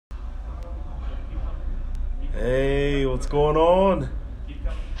Hey, what's going on?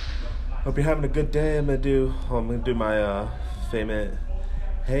 Hope you're having a good day. I'm gonna do my famous.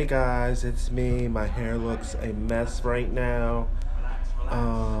 Hey guys, it's me. My hair looks a mess right now.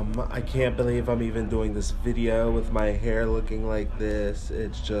 I can't believe I'm even doing this video with my hair looking like this.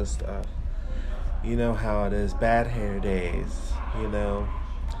 It's just, you know how it is. Bad hair days.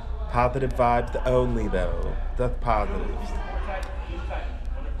 Positive vibes only though. That's positive.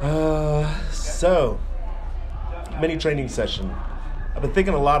 So. Mini training session. I've been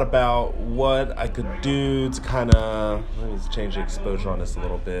thinking a lot about what I could do to kind of, let me change the exposure on this a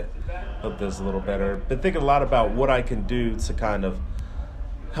little bit. Hope this is a little better. Been thinking a lot about what I can do to kind of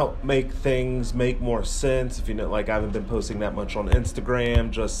help make things make more sense. If you know, like I haven't been posting that much on Instagram,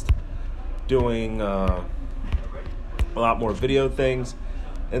 just doing a lot more video things.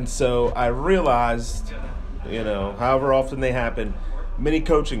 And so I realized, however often they happen, mini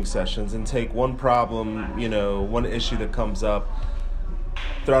coaching sessions and take one problem, one issue that comes up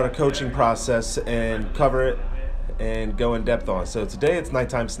throughout a coaching process and cover it and go in depth on. So today it's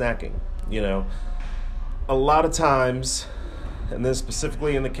nighttime snacking. A lot of times, and this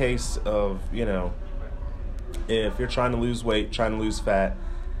specifically in the case of, if you're trying to lose weight, trying to lose fat,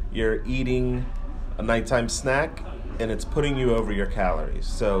 you're eating a nighttime snack and it's putting you over your calories.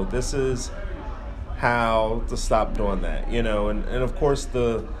 So this is how to stop doing that, and of course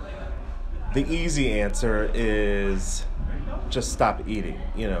the easy answer is just stop eating.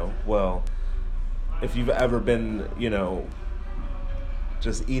 Well, if you've ever been,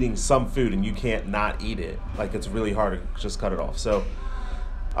 just eating some food and you can't not eat it, like it's really hard to just cut it off. So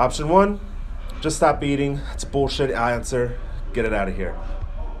option one, just stop eating. It's a bullshit answer. Get it out of here.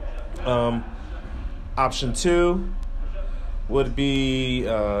 Option two would be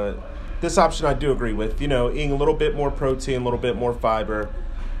this option I do agree with, eating a little bit more protein, a little bit more fiber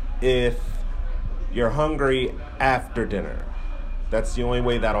if you're hungry after dinner. That's the only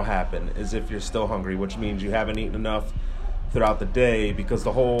way that'll happen, is if you're still hungry, which means you haven't eaten enough throughout the day, because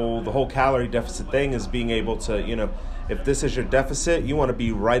the whole calorie deficit thing is being able to, if this is your deficit, you want to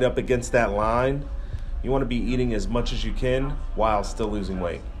be right up against that line. You want to be eating as much as you can while still losing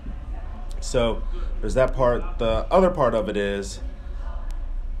weight. So there's that part. The other part of it is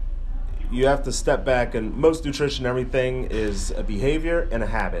you have to step back, and most nutrition, everything is a behavior and a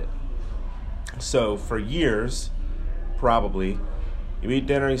habit. So for years, probably, you eat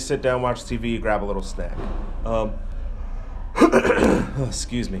dinner, you sit down, watch TV, you grab a little snack.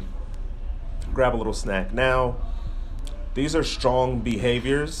 Excuse me. Grab a little snack. Now, these are strong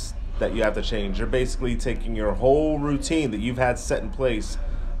behaviors that you have to change. You're basically taking your whole routine that you've had set in place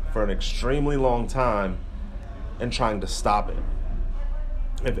for an extremely long time and trying to stop it.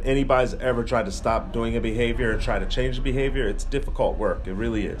 If anybody's ever tried to stop doing a behavior or try to change the behavior, it's difficult work. It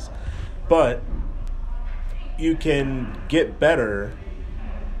really is. But you can get better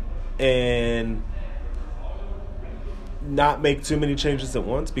and not make too many changes at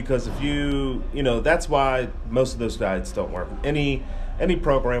once, because if that's why most of those diets don't work. Any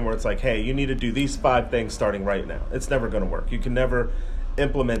program where it's like, hey, you need to do these 5 things starting right now, it's never going to work. You can never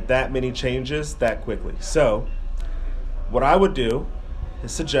implement that many changes that quickly. So what I would do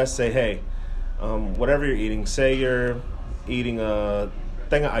is suggest, say, hey, whatever you're eating, say you're eating a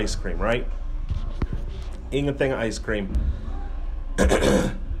thing of ice cream, right? Eating a thing of ice cream.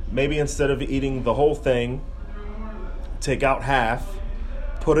 Maybe instead of eating the whole thing, take out half,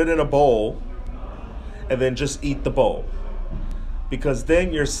 put it in a bowl, and then just eat the bowl. Because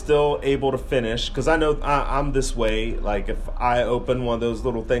then you're still able to finish. Because I know I'm this way. Like if I open one of those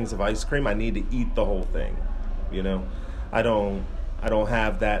little things of ice cream, I need to eat the whole thing. I don't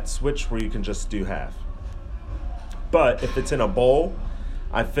have that switch where you can just do half. But if it's in a bowl,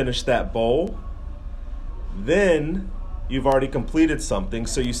 I finish that bowl, then you've already completed something.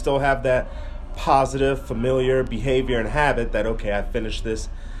 So you still have that positive, familiar behavior and habit that, okay, I finished this.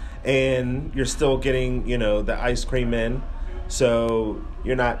 And you're still getting, the ice cream in. So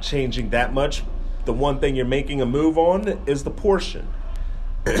you're not changing that much. The one thing you're making a move on is the portion.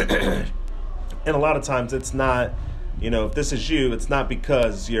 And a lot of times it's not, if this is you, it's not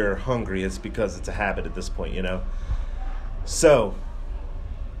because you're hungry. It's because it's a habit at this point, So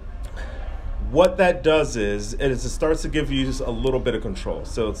what that does is it starts to give you just a little bit of control.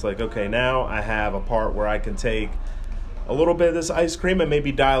 So it's like, okay, now I have a part where I can take a little bit of this ice cream and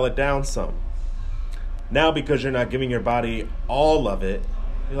maybe dial it down some. Now, because you're not giving your body all of it,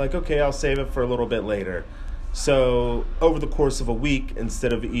 you're like, okay, I'll save it for a little bit later. So over the course of a week,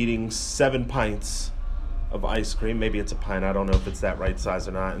 instead of eating 7 pints of ice cream, maybe it's a pint, I don't know if it's that right size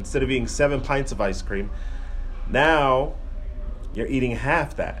or not. Instead of eating 7 pints of ice cream, now you're eating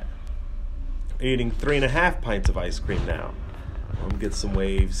half that. are you eating 3.5 pints of ice cream now? Let me get some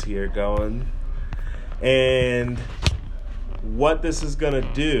waves here going. And what this is going to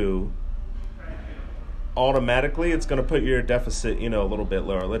do, automatically, it's going to put your deficit, a little bit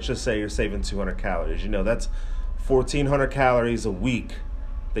lower. Let's just say you're saving 200 calories. That's 1,400 calories a week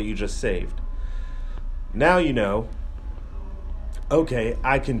that you just saved. Now okay,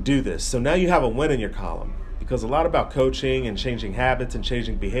 I can do this. So now you have a win in your column, because a lot about coaching and changing habits and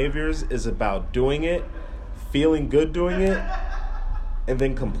changing behaviors is about doing it, feeling good doing it, and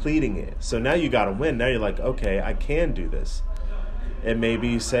then completing it. So now you got a win. Now you're like, okay, I can do this. And maybe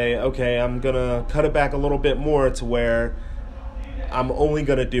you say, okay, I'm going to cut it back a little bit more to where I'm only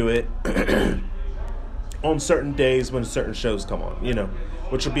going to do it on certain days when certain shows come on,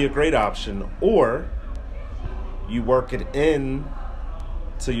 which would be a great option. Or you work it in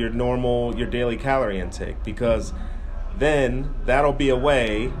to your daily calorie intake, because then that'll be a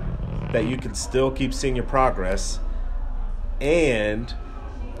way that you can still keep seeing your progress and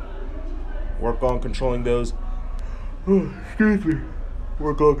work on controlling those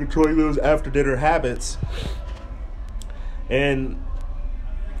after dinner habits. And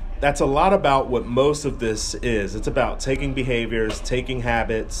that's a lot about what most of this is. It's about taking behaviors, taking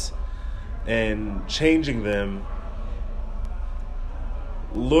habits, and changing them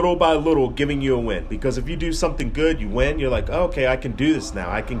little by little, giving you a win. Because if you do something good, you win. You're like, oh, okay, I can do this now.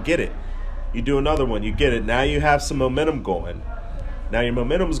 I can get it. You do another one, you get it. Now you have some momentum going. Now your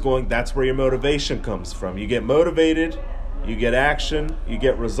momentum's going. That's where your motivation comes from. You get motivated, you get action, you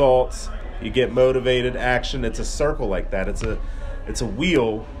get results, you get motivated, action. It's a circle like that. It's a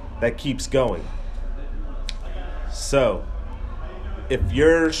wheel that keeps going. So if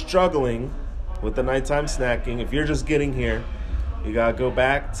you're struggling with the nighttime snacking, if you're just getting here, you got to go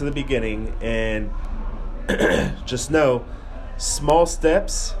back to the beginning and just know small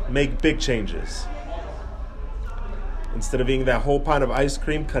steps make big changes. Instead of eating that whole pint of ice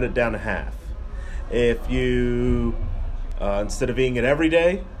cream, cut it down to half. If you, instead of eating it every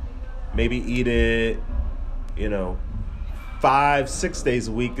day, maybe eat it, 5-6 days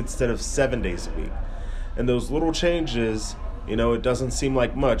a week instead of 7 days a week. And those little changes, it doesn't seem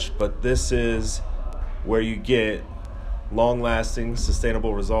like much, but this is where you get long-lasting,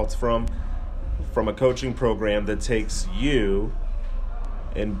 sustainable results from a coaching program that takes you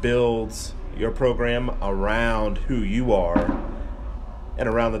and builds your program around who you are and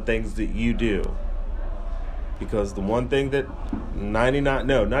around the things that you do. Because the one thing that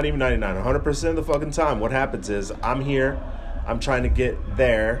 100% of the fucking time, what happens is I'm here, I'm trying to get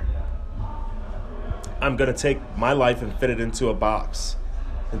there. I'm going to take my life and fit it into a box,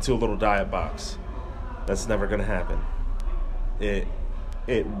 into a little diet box. That's never going to happen. It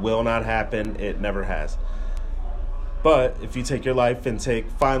will not happen. It never has. But if you take your life and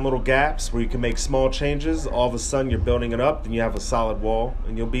find little gaps where you can make small changes, all of a sudden you're building it up, then you have a solid wall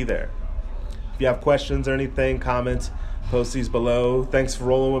and you'll be there. If you have questions or anything, comments, post these below. Thanks for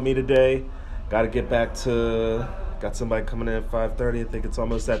rolling with me today. Got to get back to... Got somebody coming in at 5:30. I think it's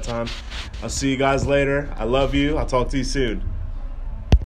almost that time. I'll see you guys later. I love you. I'll talk to you soon.